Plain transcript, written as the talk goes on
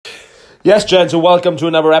Yes, gents, so welcome to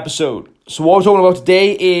another episode. So what we're talking about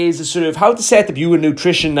today is sort of how to set up your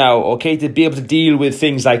nutrition now, okay, to be able to deal with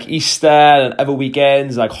things like Easter and other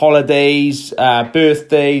weekends, like holidays,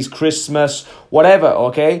 birthdays, Christmas, whatever,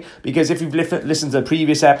 okay? Because if you've listened to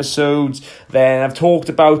previous episodes, then I've talked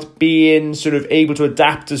about being sort of able to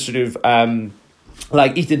adapt to sort of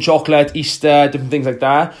like eating chocolate, Easter, different things like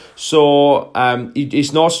that. So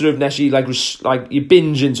it's not sort of necessarily like you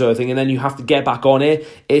binging sort of thing and then you have to get back on it.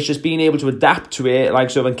 It's just being able to adapt to it, like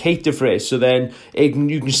sort of and cater for it. So then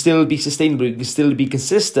you can still be sustainable, you can still be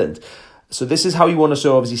consistent. So this is how you want to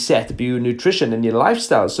sort of obviously set up your nutrition and your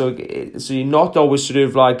lifestyle. So you're not always sort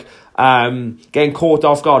of like getting caught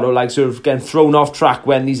off guard or like sort of getting thrown off track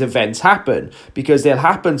when these events happen, because they'll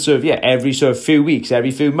happen sort of every sort of few weeks,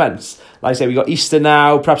 every few months. Like I say, we got Easter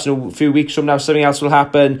now, perhaps in a few weeks from now something else will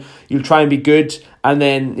happen. You'll try and be good, and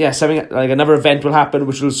then something like another event will happen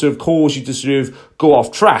which will sort of cause you to sort of go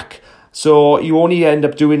off track. So you only end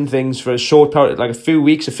up doing things for a short period, like a few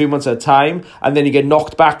weeks, a few months at a time, and then you get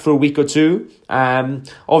knocked back for a week or two.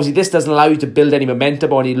 Obviously, this doesn't allow you to build any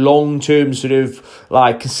momentum or any long-term sort of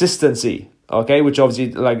like consistency, okay, which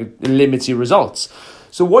obviously like limits your results.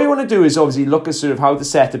 So what you want to do is obviously look at sort of how to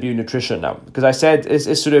set up your nutrition now. Because I said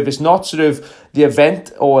it's not sort of the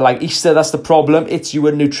event or like Easter that's the problem. It's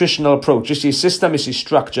your nutritional approach. It's your system, it's your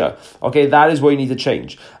structure. Okay, that is what you need to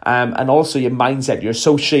change. And also your mindset, your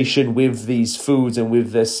association with these foods and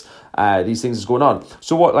with this these things is going on.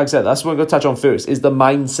 So what, like I said, that's what we're going to touch on first, is the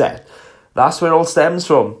mindset. That's where it all stems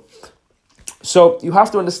from. So you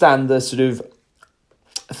have to understand the sort of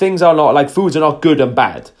things are not like foods are not good and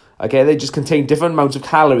bad. Okay, they just contain different amounts of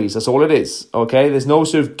calories. That's all it is. Okay, there's no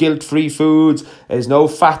sort of guilt-free foods. There's no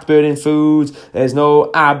fat-burning foods. There's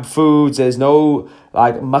no ab foods. There's no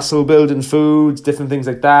like muscle-building foods. Different things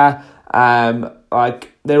like that.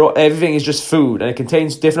 Everything is just food, and it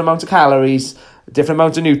contains different amounts of calories, different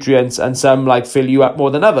amounts of nutrients, and some like fill you up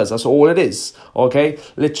more than others. That's all it is. Okay,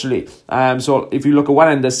 literally. So if you look at one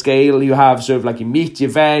end of the scale, you have sort of like your meat,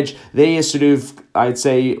 your veg. They are sort of, I'd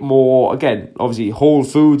say, more, again, obviously whole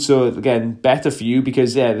food. So again, better for you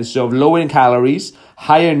because they're sort of lower in calories,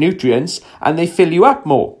 higher nutrients, and they fill you up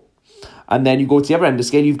more. And then you go to the other end of the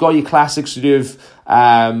scale, you've got your classic sort of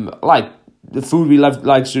like the food we love,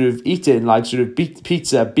 like sort of eating, like sort of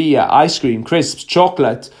pizza, beer, ice cream, crisps,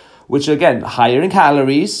 chocolate, which again, higher in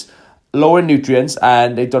calories, lower in nutrients,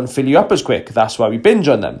 and they don't fill you up as quick. That's why we binge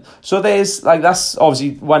on them. So there's like, that's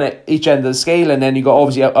obviously one at each end of the scale, and then you got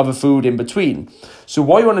obviously other food in between. So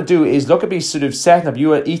what you want to do is look at these sort of setting up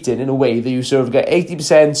you are eating in a way that you sort of get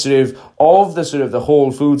 80% sort of the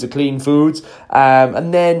whole foods, the clean foods,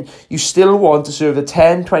 and then you still want to serve the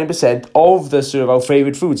 10-20% of the sort of our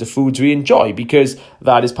favorite foods, the foods we enjoy, because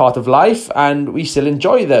that is part of life and we still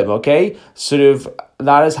enjoy them. Okay, sort of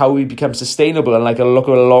that is how we become sustainable and like a look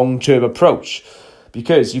at a long-term approach.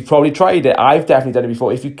 Because you've probably tried it. I've definitely done it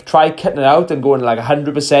before. If you try cutting it out and going like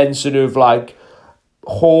 100% sort of like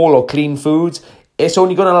whole or clean foods, it's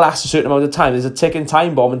only going to last a certain amount of time. There's a ticking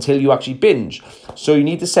time bomb until you actually binge. So you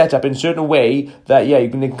need to set up in a certain way that, you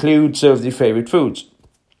can include sort of your favourite foods.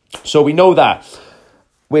 So we know that.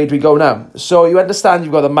 Where do we go now? So you understand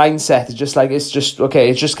you've got the mindset.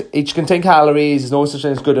 Each contain calories. There's no such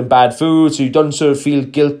thing as good and bad food. So you don't sort of feel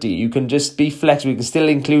guilty. You can just be flexible. You can still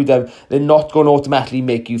include them. They're not going to automatically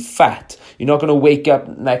make you fat. You're not going to wake up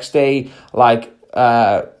next day like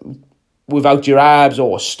without your abs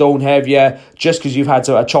or stone heavier just because you've had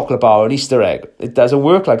a chocolate bar or an Easter egg. It doesn't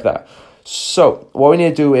work like that. So what we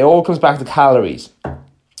need to do, it all comes back to calories.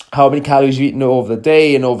 How many calories you've eaten over the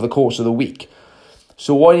day and over the course of the week.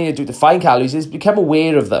 So what you need to do to find calories is become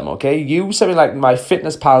aware of them, okay? Use something like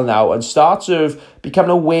MyFitnessPal now and start sort of becoming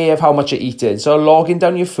aware of how much you're eating. So logging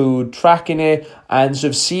down your food, tracking it, and sort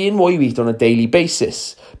of seeing what you eat on a daily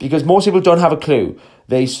basis. Because most people don't have a clue.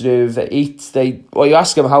 They sort of you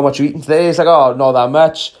ask them how much you're eating today, it's like, oh, not that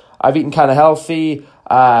much. I've eaten kind of healthy.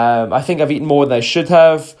 I think I've eaten more than I should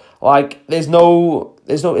have. Like, it's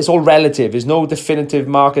all relative. There's no definitive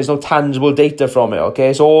marker. There's no tangible data from it, okay?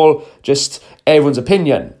 It's all just everyone's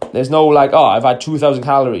opinion. There's no like, oh, I've had 2,000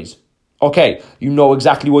 calories. Okay, you know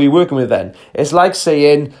exactly what you're working with then. It's like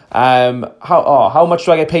saying, how much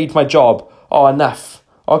do I get paid for my job? Oh, enough.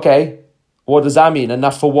 Okay, what does that mean?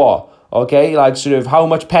 Enough for what? Okay, like sort of how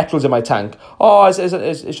much petrol's in my tank? Oh,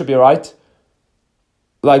 it should be all right.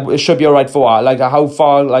 Like, it should be all right for what? Like, how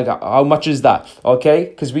far, like, how much is that? Okay?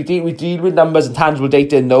 Because we deal with numbers and tangible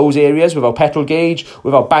data in those areas with our petrol gauge,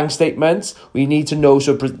 with our bank statements. We need to know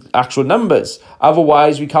actual numbers.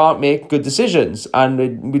 Otherwise, we can't make good decisions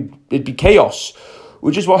and it'd be chaos,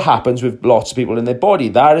 which is what happens with lots of people in their body.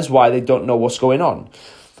 That is why they don't know what's going on.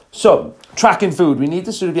 So, tracking food, we need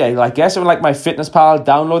to sort of, like, get something like MyFitnessPal,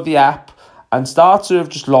 download the app, and start sort of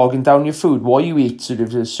just logging down your food, what you eat, sort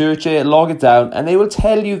of just search it, log it down, and they will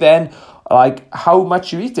tell you then, like, how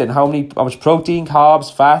much you're eating, how much protein,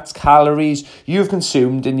 carbs, fats, calories you've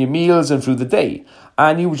consumed in your meals and through the day.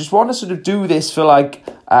 And you just want to sort of do this for like,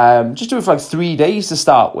 just do it for like 3 days to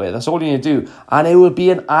start with. That's all you need to do. And it will be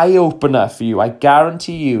an eye-opener for you. I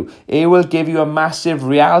guarantee you. It will give you a massive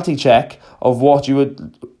reality check of what you were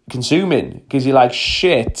consuming. Because you're like,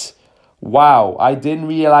 shit, wow, I didn't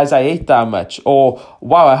realize I ate that much. Or,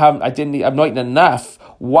 wow, I'm not eating enough.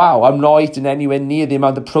 Wow, I'm not eating anywhere near the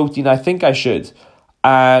amount of protein I think I should.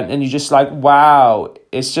 And you're just like, wow.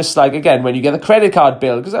 It's just like, again, when you get a credit card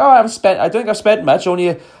bill, because I don't think I've spent much,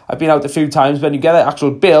 only I've been out a few times. When you get an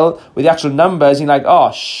actual bill with the actual numbers, you're like,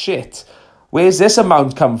 oh shit, where's this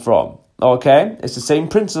amount come from? Okay, it's the same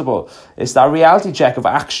principle. It's that reality check of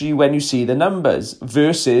actually when you see the numbers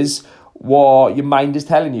versus what your mind is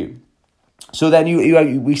telling you. So then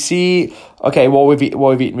we see, okay, what we've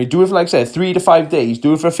eaten. We do it for, like I said, 3 to 5 days.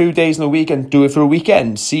 Do it for a few days in the week and do it for a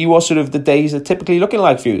weekend. See what sort of the days are typically looking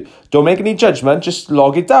like for you. Don't make any judgment, just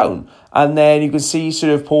log it down. And then you can see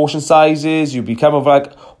sort of portion sizes. You become of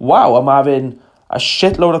like, wow, I'm having a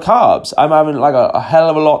shitload of carbs. I'm having like a hell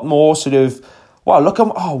of a lot more sort of,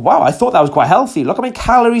 wow, I thought that was quite healthy. Look how many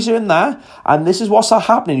calories are in there. And this is what's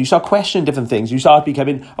happening. You start questioning different things. You start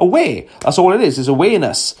becoming aware. That's all it is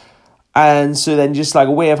awareness. And so then just like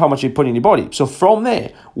aware of how much you put in your body. So from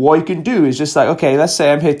there, what you can do is just like, okay, let's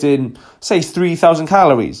say I'm hitting, say 3,000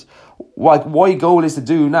 calories. What your goal is to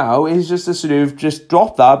do now is just to sort of just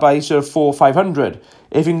drop that by sort of 400 or 500.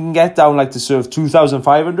 If you can get down like to sort of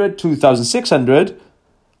 2,500, 2,600.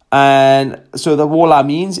 And so all that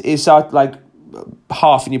means is start like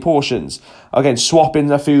halving your portions. Again,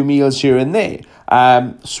 swapping a few meals here and there.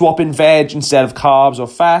 Swapping veg instead of carbs or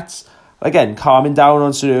fats. Again, calming down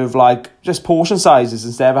on sort of like just portion sizes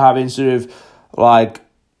instead of having sort of like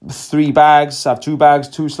 3 bags, have 2 bags,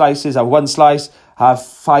 2 slices, have 1 slice, have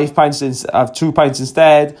 5 pints, have 2 pints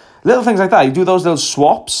instead. Little things like that. You do those little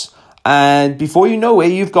swaps, and before you know it,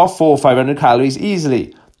 you've got 400 or 500 calories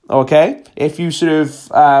easily. Okay? If you sort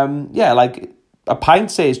of, like a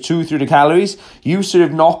pint, say, is 200-300 calories, you sort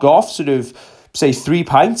of knock off sort of, say, 3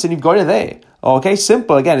 pints, and you've got it there. Okay,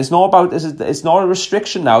 simple. Again, it's not a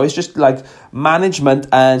restriction now. It's just like management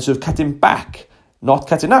and sort of cutting back, not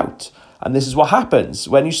cutting out. And this is what happens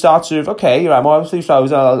when you start sort of, okay, I'm on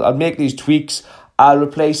 3,000, I'll make these tweaks. I'll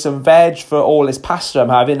replace some veg for all this pasta I'm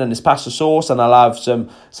having and this pasta sauce, and I'll have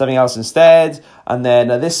something else instead. And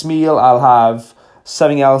then at this meal, I'll have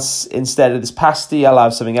something else instead of this pasty. I'll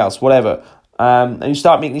have something else, whatever. And you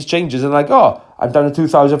start making these changes, and like, oh, I'm down to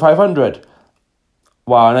 2,500.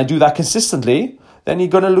 Wow, and I do that consistently, then you're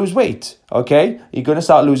going to lose weight, okay? You're going to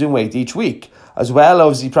start losing weight each week. As well,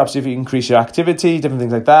 obviously, perhaps if you increase your activity, different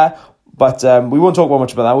things like that. But we won't talk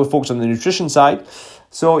much about that. We'll focus on the nutrition side.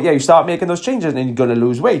 So, yeah, you start making those changes, and then you're going to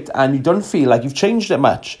lose weight. And you don't feel like you've changed it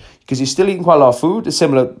much, because you're still eating quite a lot of food,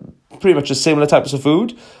 pretty much similar types of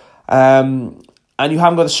food. And you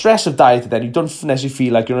haven't got the stress of diet then. You don't necessarily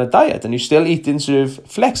feel like you're on a diet, and you're still eating sort of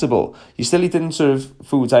flexible. You're still eating sort of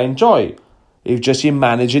foods I enjoy. You're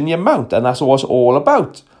managing the amount, and that's what it's all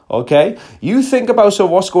about, okay? You think about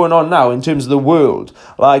what's going on now in terms of the world.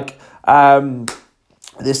 Like,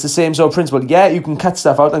 it's the same sort of principle. Yeah, you can cut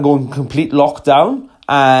stuff out and go in complete lockdown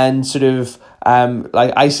and sort of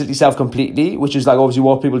like isolate yourself completely, which is like obviously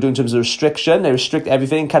what people do in terms of restriction. They restrict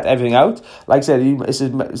everything, cut everything out. Like I said,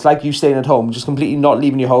 it's like you staying at home, just completely not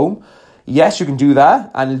leaving your home. Yes, you can do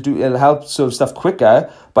that, and it'll help sort of stuff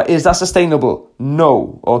quicker, but is that sustainable?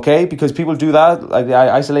 No, okay? Because people do that, like the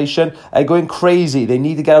isolation, they're going crazy. They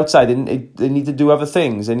need to get outside. They need to do other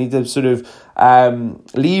things. They need to sort of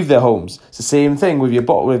leave their homes. It's the same thing with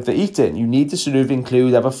with the eating. You need to sort of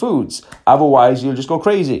include other foods. Otherwise, you'll just go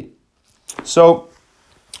crazy. So,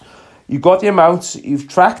 you've got the amount, you've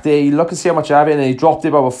tracked it, you look and see how much you're having, and you dropped it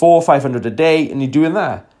about 400 or 500 a day, and you're doing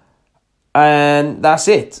that. And that's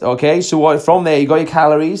it, okay? So from there, you got your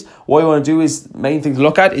calories. What you want to do is, main thing to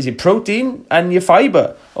look at is your protein and your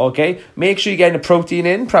fiber, okay? Make sure you're getting the protein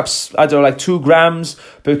in, perhaps, I don't know, like 2 grams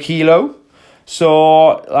per kilo.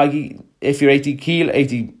 So, like, if you're 80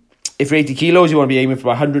 kilos, you want to be aiming for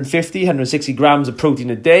 150, 160 grams of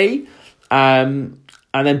protein a day.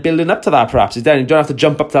 And then building up to that, perhaps. Then you don't have to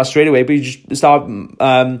jump up to that straight away, but you just start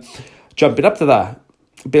jumping up to that.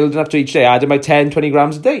 Building up to each day, adding by 10, 20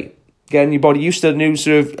 grams a day. Getting your body used to the new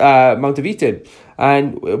sort of amount of eating.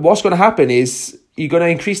 And what's going to happen is you're going to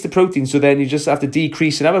increase the protein, so then you just have to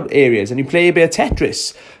decrease in other areas. And you play a bit of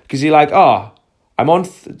Tetris, because you're like, I'm on,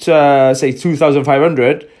 say,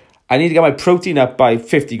 2,500, I need to get my protein up by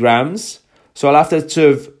 50 grams. So I'll have to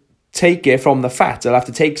sort of take it from the fat. I'll have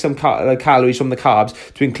to take some calories from the carbs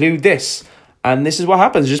to include this. And this is what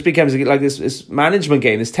happens. It just becomes like this management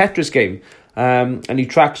game, this Tetris game. And you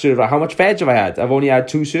track sort of how much veg have I had? I've only had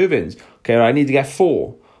 2 servings. Okay, I need to get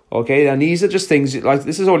 4. Okay, and these are just things, like,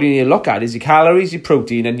 this is all you need to look at, is your calories, your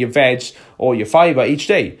protein, and your veg, or your fibre each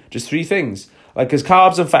day. Just 3 things. Like, because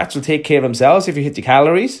carbs and fats will take care of themselves if you hit your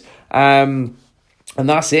calories. And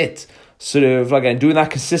that's it. Sort of, again, doing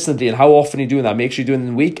that consistently, and how often you're doing that. Make sure you're doing it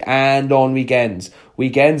in the week and on weekends.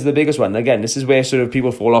 Weekends are the biggest one. Again, this is where sort of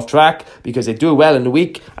people fall off track, because they do well in the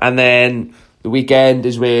week, and then the weekend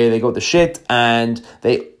is where they go to shit and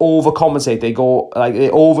they overcompensate. They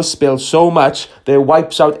overspill so much, they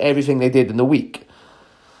wipes out everything they did in the week.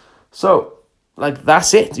 So, like,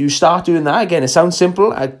 that's it. You start doing that. Again, it sounds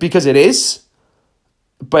simple, because it is.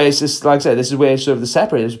 But it's just, like I said, this is where sort of the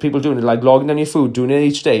separate is. People doing it, like logging down your food, doing it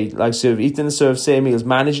each day, like sort of eating the sort of same meals,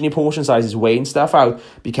 managing your portion sizes, weighing stuff out,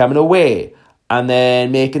 becoming aware, and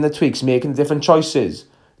then making the tweaks, making different choices.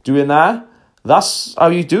 Doing that, that's how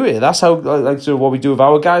you do it. That's how, like, sort of what we do with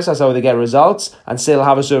our guys. That's how they get results and still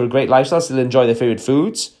have a sort of great lifestyle, still enjoy their favourite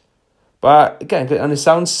foods. But again, and it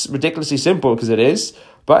sounds ridiculously simple, because it is,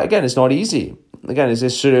 but again, it's not easy. Again, it's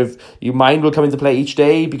this sort of, your mind will come into play each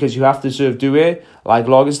day, because you have to sort of do it, like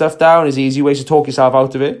logging stuff down is easy ways to talk yourself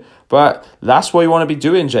out of it. But that's what you want to be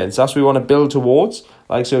doing, gents. That's what you want to build towards.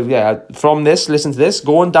 Like, so yeah, from this, listen to this,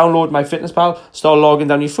 go and download MyFitnessPal, start logging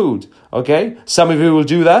down your food, okay? Some of you will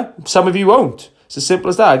do that, some of you won't. It's as simple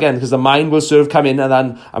as that, again, because the mind will sort of come in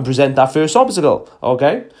and present that first obstacle,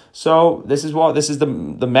 okay? So this is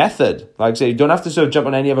the method. Like I say, you don't have to sort of jump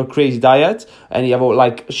on any other crazy diet, any other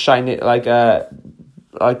like shiny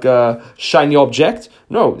shiny object.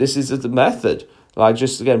 No, this is the method. Like,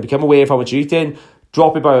 just again, become aware of how much you're eating,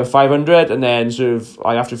 drop it by 500, and then sort of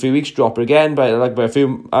like after a few weeks, drop it again by a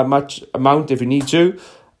few much amount if you need to,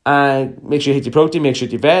 and make sure you hit your protein, make sure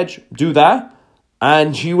you hit your veg. Do that,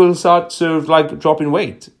 and you will start sort of like dropping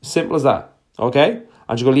weight. Simple as that. Okay.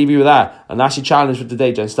 I'm just going to leave you with that. And that's your challenge for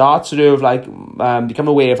today, Jen. Start sort of like become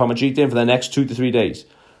aware of how much you're eating for the next 2 to 3 days.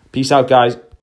 Peace out, guys.